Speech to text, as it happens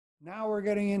Now we're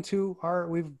getting into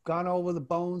we've gone over the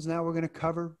bones. Now we're going to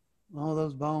cover all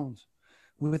those bones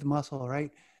with muscle, right?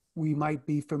 We might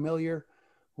be familiar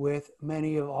with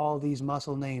many of all these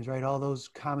muscle names, right? All those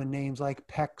common names like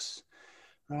pecs,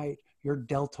 right? Your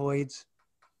deltoids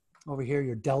over here,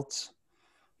 your delts,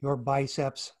 your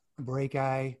biceps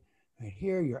brachii, right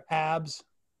here, your abs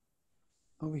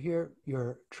over here,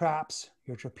 your traps,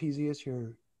 your trapezius,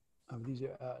 your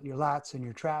lats and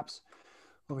your traps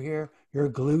over here, your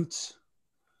glutes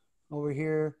over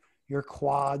here, your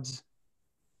quads,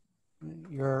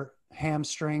 your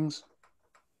hamstrings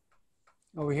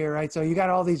over here, right? So you got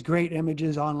all these great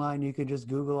images online. You can just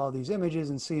Google all these images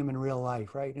and see them in real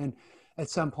life, right? And at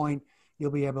some point,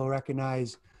 you'll be able to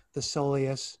recognize the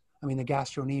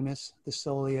gastrocnemius, the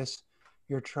soleus,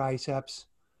 your triceps.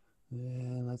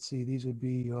 And let's see, these would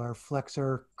be your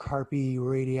flexor carpi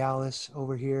radialis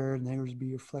over here, and there would be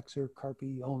your flexor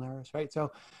carpi ulnaris, right? So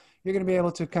you're going to be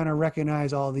able to kind of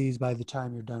recognize all these by the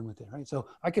time you're done with it, right? So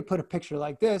I could put a picture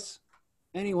like this,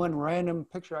 any one random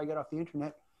picture I get off the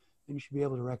internet, and you should be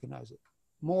able to recognize it.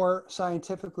 More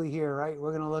scientifically here, right?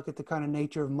 We're going to look at the kind of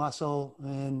nature of muscle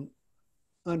and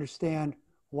understand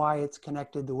why it's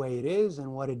connected the way it is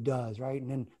and what it does, right?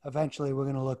 And then eventually we're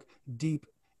going to look deep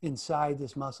inside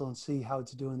this muscle and see how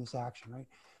it's doing this action, right?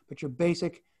 But your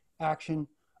basic action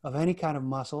of any kind of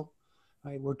muscle,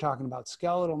 right? We're talking about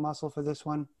skeletal muscle for this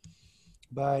one,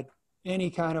 but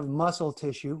any kind of muscle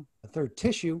tissue, the third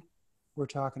tissue we're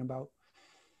talking about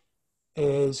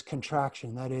is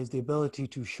contraction. That is the ability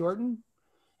to shorten,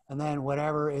 and then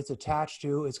whatever it's attached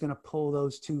to, it's going to pull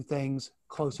those two things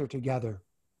closer together,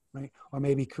 right? Or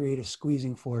maybe create a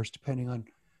squeezing force depending on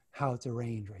how it's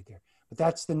arranged right there. But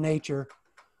that's the nature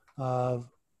of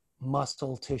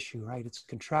muscle tissue, right? It's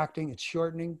contracting, it's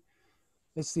shortening.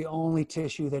 It's the only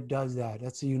tissue that does that.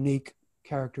 That's the unique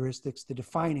characteristics, the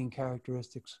defining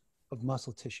characteristics of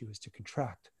muscle tissue is to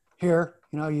contract. Here,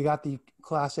 you got the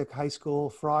classic high school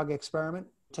frog experiment.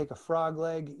 Take a frog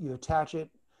leg, you attach it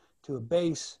to a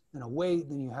base and a weight,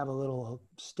 then you have a little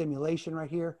stimulation right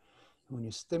here. And when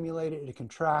you stimulate it, it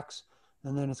contracts,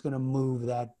 and then it's going to move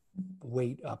that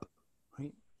weight up,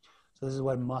 right? So this is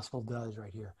what muscle does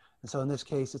right here. And so in this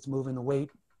case, it's moving the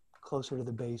weight closer to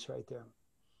the base right there.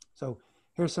 So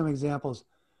here's some examples.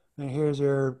 And here's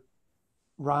your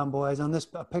rhomboids. On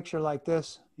a picture like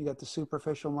this, you got the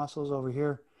superficial muscles over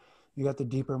here. You got the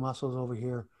deeper muscles over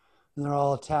here. And they're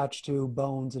all attached to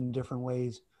bones in different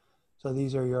ways. So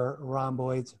these are your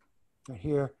rhomboids right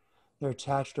here. They're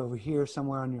attached over here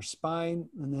somewhere on your spine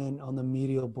and then on the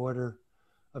medial border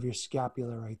of your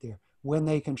scapula right there. When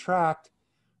they contract,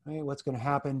 right, what's going to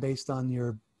happen based on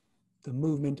the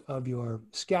movement of your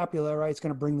scapula, right? It's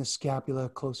going to bring the scapula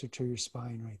closer to your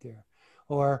spine right there.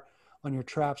 Or on your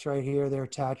traps right here, they're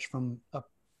attached from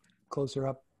closer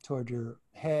up toward your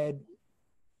head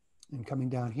and coming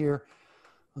down here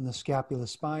on the scapula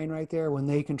spine right there. When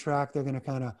they contract, they're going to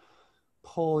kind of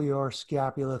pull your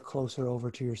scapula closer over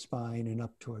to your spine and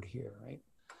up toward here, right?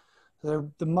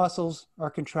 So the muscles are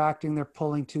contracting, they're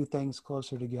pulling two things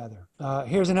closer together.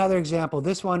 Here's another example.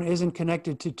 This one isn't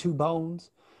connected to two bones,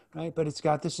 right? But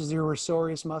this is your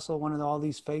risorius muscle, one of all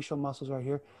these facial muscles right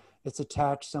here. It's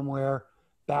attached somewhere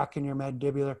back in your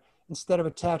mandibular. Instead of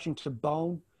attaching to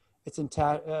bone, it's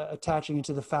attaching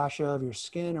into the fascia of your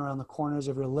skin around the corners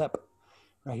of your lip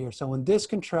right here. So when this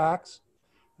contracts,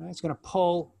 right, it's going to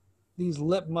pull these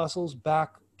lip muscles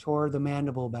back toward the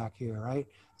mandible back here, right?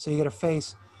 So you get a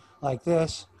face like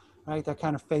this, right? That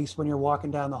kind of face when you're walking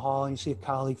down the hall and you see a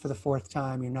colleague for the fourth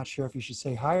time, you're not sure if you should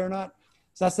say hi or not.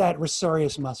 So that's that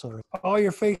risorius muscle. All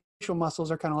your facial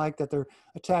muscles are kind of like that. They're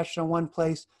attached on one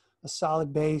place, a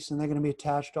solid base, and they're going to be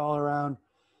attached all around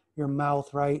your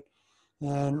mouth, right?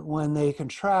 And when they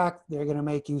contract, they're going to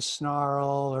make you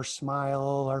snarl or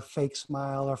smile or fake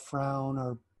smile or frown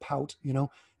or pout,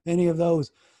 any of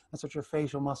those. That's what your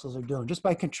facial muscles are doing, just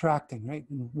by contracting, right?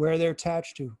 And where they're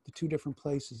attached to, the two different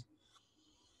places.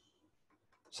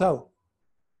 So,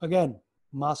 again,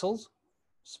 muscles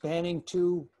spanning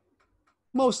two,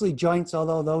 mostly joints,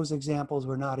 although those examples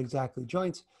were not exactly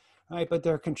joints, right? But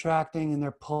they're contracting and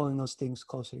they're pulling those things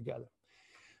closer together.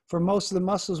 For most of the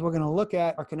muscles we're going to look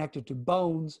at are connected to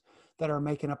bones that are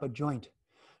making up a joint,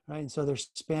 right? And so they're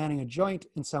spanning a joint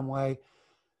in some way.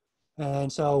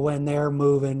 And so when they're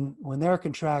moving, when they're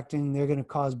contracting, they're going to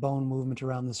cause bone movement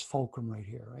around this fulcrum right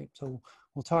here, right? So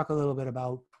we'll talk a little bit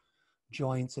about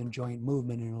joints and joint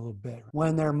movement in a little bit.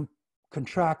 When they're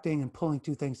contracting and pulling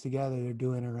two things together, they're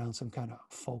doing it around some kind of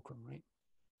fulcrum, right?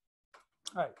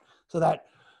 All right, so that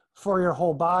for your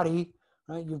whole body,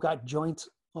 right, you've got joints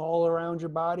all around your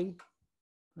body,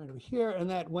 right over here, and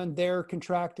that when they're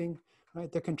contracting,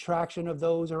 right? The contraction of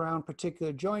those around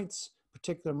particular joints,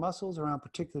 particular muscles around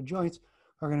particular joints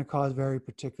are going to cause very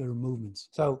particular movements.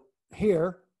 So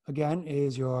here, again,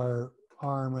 is your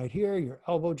arm right here, your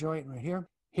elbow joint right here.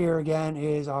 Here again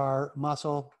is our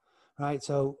muscle, right?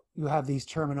 So you have these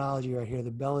terminology right here,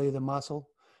 the belly of the muscle,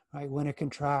 right? When it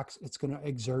contracts, it's going to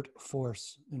exert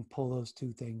force and pull those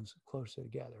two things closer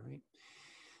together, right?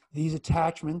 These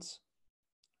attachments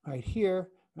right here,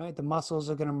 right? The muscles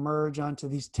are going to merge onto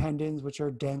these tendons, which are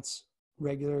dense,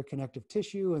 regular connective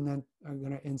tissue, and then are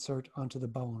going to insert onto the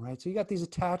bone, right? So you got these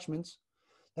attachments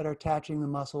that are attaching the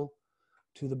muscle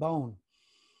to the bone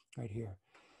right here.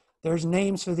 There's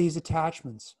names for these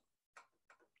attachments.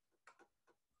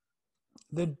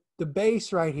 The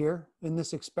base right here in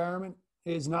this experiment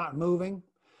is not moving,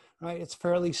 right? It's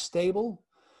fairly stable.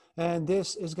 And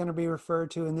this is going to be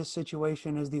referred to in this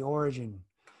situation as the origin.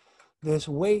 This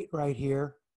weight right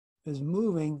here is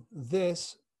moving.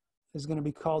 This is going to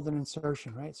be called an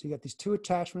insertion, right? So you got these two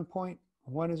attachment points.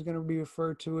 One is going to be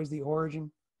referred to as the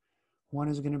origin. One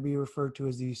is going to be referred to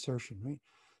as the insertion, right?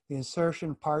 The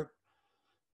insertion part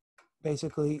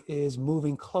basically is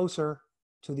moving closer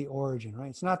to the origin, right?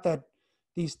 It's not that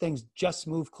these things just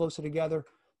move closer together.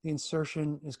 The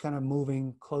insertion is kind of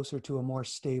moving closer to a more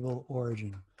stable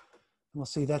origin. And we'll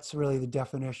see that's really the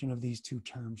definition of these two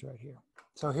terms right here.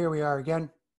 So here we are again.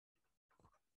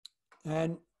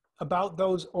 And about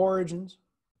those origins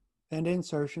and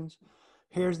insertions,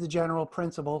 here's the general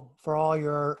principle for all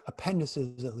your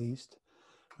appendices at least,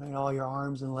 right? All your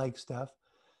arms and leg stuff.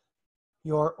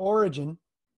 Your origin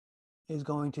is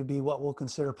going to be what we'll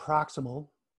consider proximal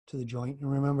to the joint.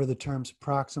 And remember the terms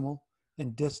proximal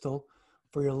and distal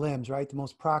for your limbs, right? The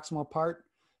most proximal part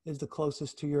is the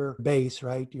closest to your base,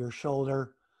 right? Your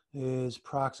shoulder is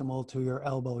proximal to your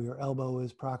elbow. Your elbow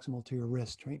is proximal to your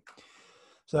wrist, right?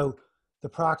 So the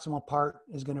proximal part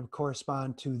is going to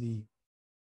correspond to the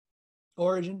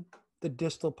origin. The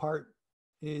distal part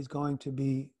is going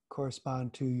to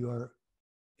correspond to your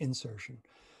insertion.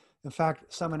 In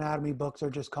fact, some anatomy books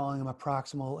are just calling them a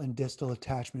proximal and distal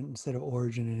attachment instead of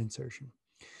origin and insertion.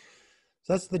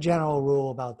 So that's the general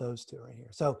rule about those two right here.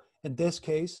 So in this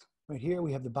case, right here,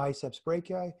 we have the biceps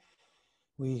brachii.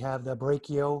 We have the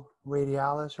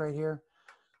brachioradialis right here.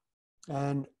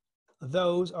 And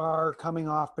those are coming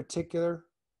off particular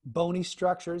bony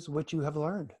structures, which you have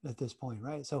learned at this point,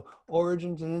 right? So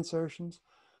origins and insertions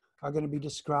are going to be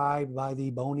described by the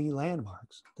bony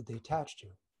landmarks that they attach to.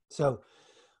 So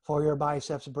for your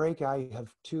biceps brachii, you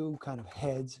have two kind of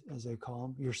heads, as they call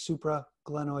them, your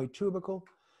supraglenoid tubercle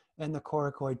and the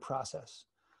coracoid process.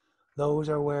 Those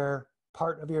are where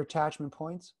part of your attachment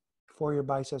points for your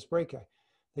biceps brachii.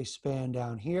 They span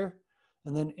down here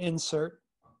and then insert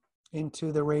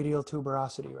into the radial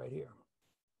tuberosity right here.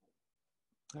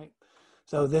 Right?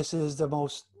 So this is the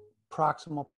most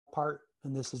proximal part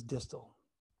and this is distal.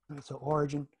 Right? So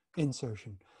origin,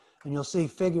 insertion. And you'll see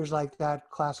figures like that,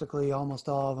 classically, almost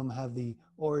all of them have the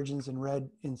origins in red,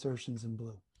 insertions in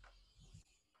blue.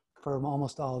 For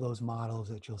almost all of those models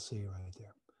that you'll see right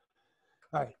there.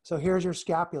 All right, so here's your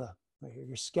scapula. Right here,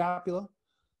 your scapula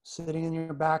sitting in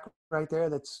your back right there,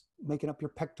 that's making up your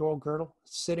pectoral girdle,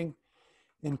 sitting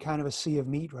in kind of a sea of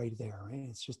meat right there, right?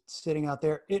 It's just sitting out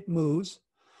there. It moves.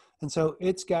 And so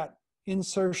it's got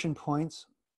insertion points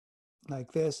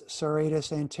like this,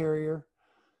 serratus anterior,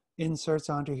 inserts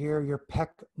onto here, your pec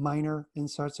minor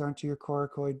inserts onto your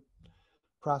coracoid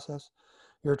process,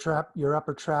 your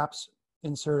upper traps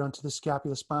insert onto the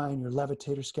scapula spine, your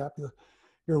levitator scapula,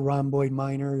 your rhomboid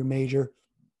minor, your major.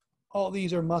 All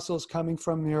these are muscles coming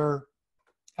from your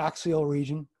axial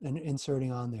region and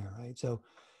inserting on there, right? So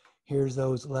here's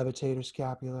those levitator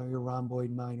scapula, your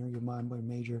rhomboid minor, your rhomboid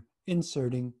major,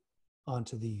 inserting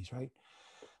onto these, right?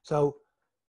 So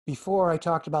before I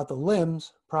talked about the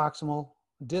limbs, proximal,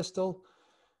 distal,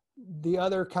 the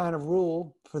other kind of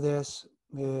rule for this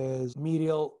is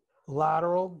medial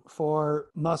lateral for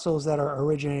muscles that are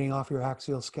originating off your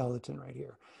axial skeleton right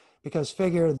here. Because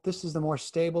figure this is the more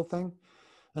stable thing,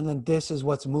 and then this is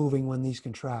what's moving when these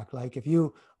contract. Like if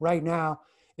you, right now,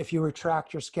 if you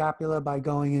retract your scapula by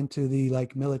going into the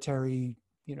like military,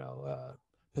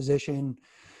 position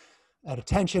at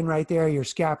attention right there, your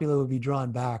scapula would be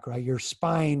drawn back, right? Your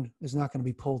spine is not going to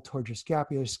be pulled towards your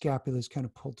scapula. Scapula is kind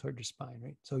of pulled towards your spine,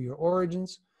 right? So your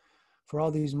origins for all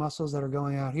these muscles that are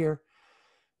going out here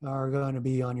are going to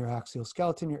be on your axial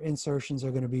skeleton. Your insertions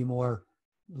are going to be more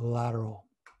lateral.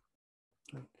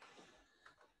 Right?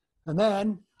 And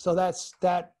then, so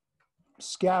that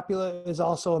scapula is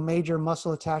also a major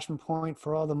muscle attachment point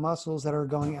for all the muscles that are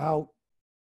going out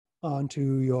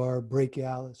onto your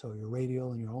brachialis or your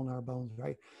radial and your ulnar bones,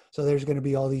 right? So there's going to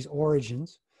be all these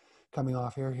origins coming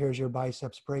off here. Here's your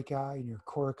biceps brachii and your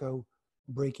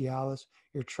coracobrachialis,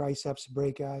 your triceps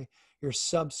brachii, your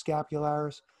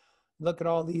subscapularis. Look at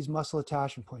all these muscle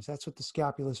attachment points. That's what the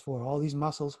scapula is for. All these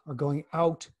muscles are going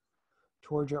out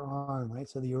towards your arm, right?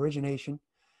 So the origination,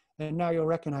 and now you'll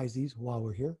recognize these while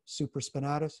we're here.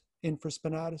 Supraspinatus,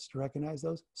 infraspinatus, to recognize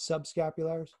those.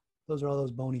 Subscapularis, those are all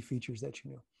those bony features that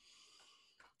you knew.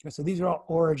 So these are all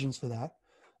origins for that.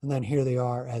 And then here they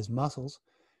are as muscles.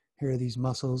 Here are these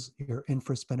muscles, your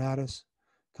infraspinatus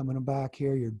coming back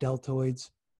here, your deltoids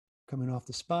coming off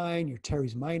the spine, your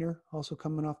teres minor also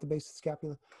coming off the base of the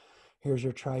scapula. Here's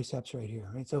your triceps right here,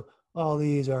 right? So all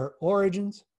these are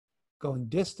origins going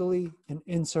distally and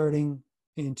inserting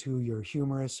into your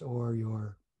humerus or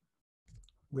your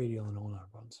radial and ulnar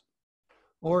bones.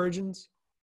 Origins,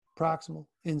 proximal,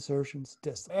 insertions,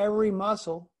 distal. Every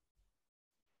muscle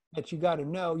that you got to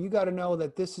know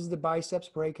that this is the biceps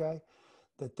brachii,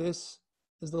 that this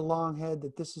is the long head,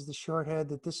 that this is the short head,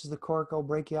 that this is the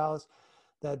coracobrachialis,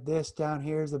 that this down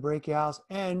here is the brachialis,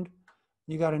 and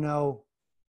you got to know,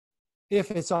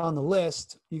 if it's on the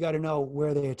list, you got to know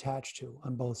where they attach to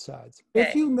on both sides. Okay.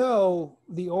 If you know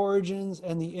the origins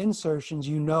and the insertions,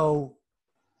 you know,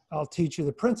 I'll teach you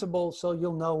the principle, so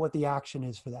you'll know what the action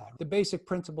is for that. The basic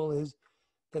principle is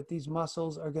that these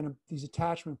muscles are going to, these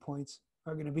attachment points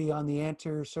are going to be on the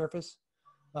anterior surface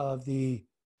of the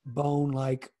bone,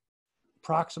 like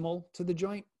proximal to the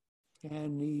joint,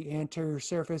 and the anterior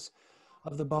surface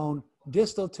of the bone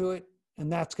distal to it,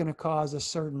 and that's going to cause a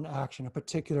certain action, a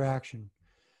particular action,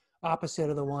 opposite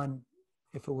of the one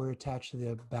if it were attached to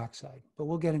the backside. But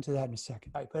we'll get into that in a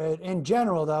second. Right, but in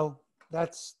general, though,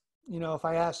 that's, you know, if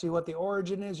I ask you what the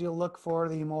origin is, you'll look for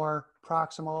the more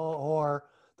proximal or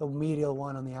the medial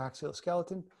one on the axial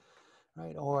skeleton,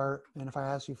 right? Or, and if I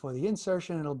ask you for the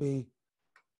insertion, it'll be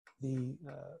the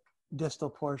distal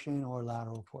portion or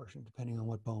lateral portion, depending on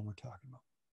what bone we're talking about.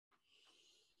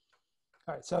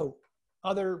 All right, so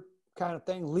other kind of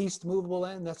thing, least movable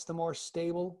end, that's the more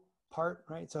stable part,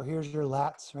 right? So here's your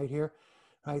lats right here,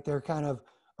 right? They're kind of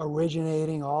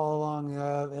originating all along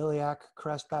the iliac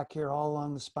crest back here, all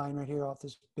along the spine right here, off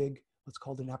this big, what's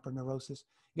called an epineurosis.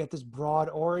 You get this broad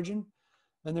origin,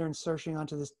 and they're inserting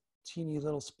onto this teeny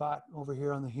little spot over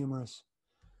here on the humerus.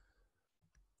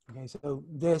 Okay, so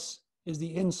this is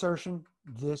the insertion,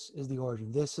 this is the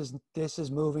origin. This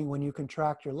is moving when you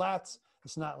contract your lats.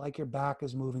 It's not like your back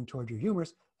is moving toward your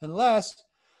humerus unless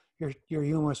your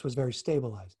humerus was very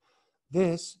stabilized.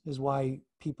 This is why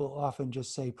people often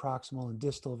just say proximal and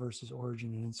distal versus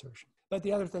origin and insertion. But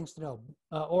the other things to know,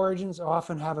 origins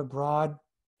often have a broad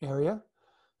area,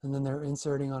 and then they're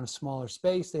inserting on a smaller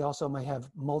space. They also might have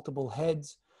multiple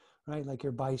heads, right? Like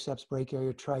your biceps brachii,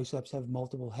 your triceps have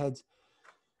multiple heads.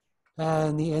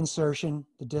 And the insertion,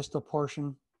 the distal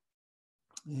portion,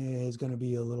 is going to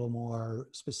be a little more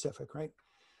specific, right?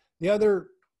 The other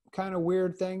kind of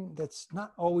weird thing that's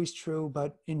not always true,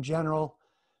 but in general,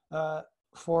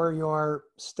 for your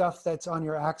stuff that's on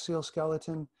your axial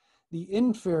skeleton, the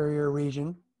inferior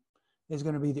region is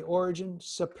going to be the origin,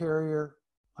 superior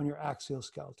on your axial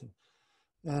skeleton.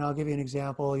 And I'll give you an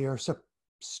example. Your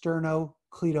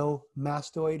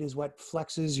sternocleidomastoid is what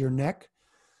flexes your neck.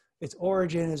 Its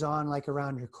origin is on like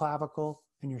around your clavicle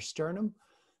and your sternum,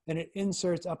 and it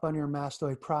inserts up on your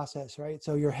mastoid process, right?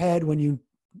 So your head, when you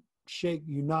shake,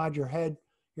 you nod your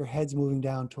head's moving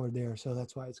down toward there. So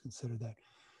that's why it's considered that.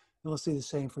 And we'll see the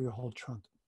same for your whole trunk.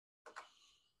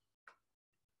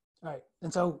 All right,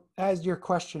 and so as your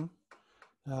question,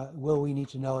 will we need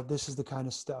to know it? This is the kind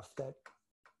of stuff that,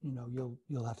 you know,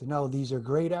 you'll have to know. These are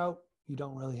grayed out. You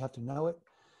don't really have to know it.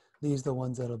 These are the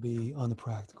ones that'll be on the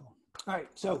practical. All right,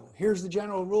 so here's the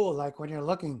general rule. Like when you're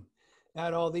looking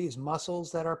at all these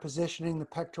muscles that are positioning the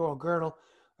pectoral girdle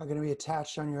are going to be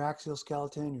attached on your axial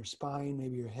skeleton, your spine,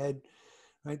 maybe your head,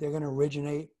 right? They're going to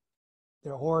originate.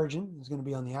 Their origin is going to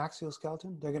be on the axial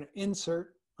skeleton. They're going to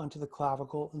insert onto the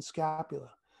clavicle and scapula.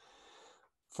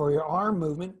 For your arm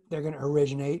movement, they're going to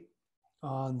originate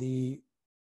on the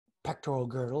pectoral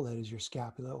girdle, that is your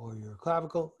scapula or your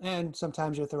clavicle, and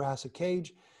sometimes your thoracic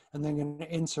cage, and then going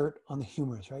to insert on the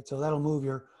humerus, right? So that'll move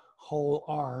your whole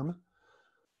arm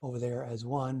over there as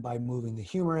one by moving the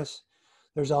humerus.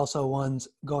 There's also ones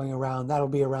going around, that'll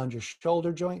be around your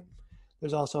shoulder joint.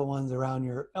 There's also ones around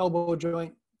your elbow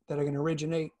joint that are going to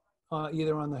originate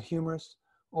either on the humerus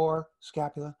or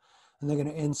scapula, and they're going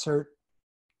to insert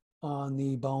on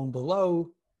the bones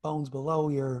below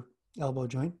your elbow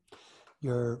joint,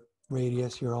 your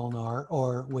radius, your ulnar,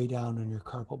 or way down on your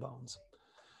carpal bones.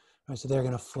 Right, so they're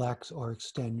going to flex or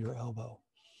extend your elbow.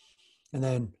 And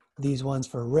then these ones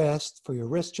for wrist, for your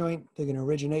wrist joint, they're going to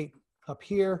originate up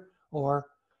here or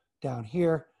down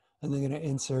here, and they're going to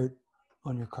insert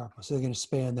on your carpal. So they're going to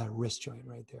span that wrist joint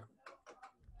right there.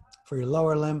 For your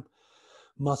lower limb,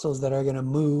 muscles that are going to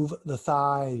move the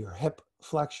thigh, your hip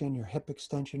flexion, your hip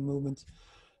extension movements,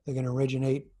 they're going to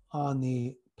originate on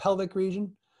the pelvic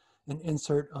region and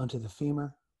insert onto the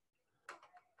femur.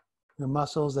 Your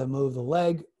muscles that move the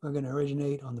leg are going to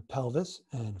originate on the pelvis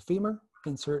and femur,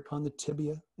 insert on the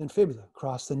tibia and fibula,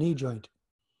 cross the knee joint.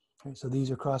 Okay, so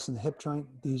these are crossing the hip joint,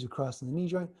 these are crossing the knee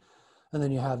joint, and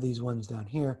then you have these ones down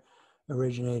here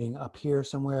originating up here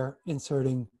somewhere,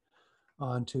 inserting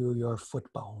onto your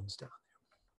foot bones down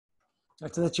there.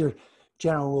 Right, so that's your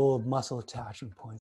general rule of muscle attachment points.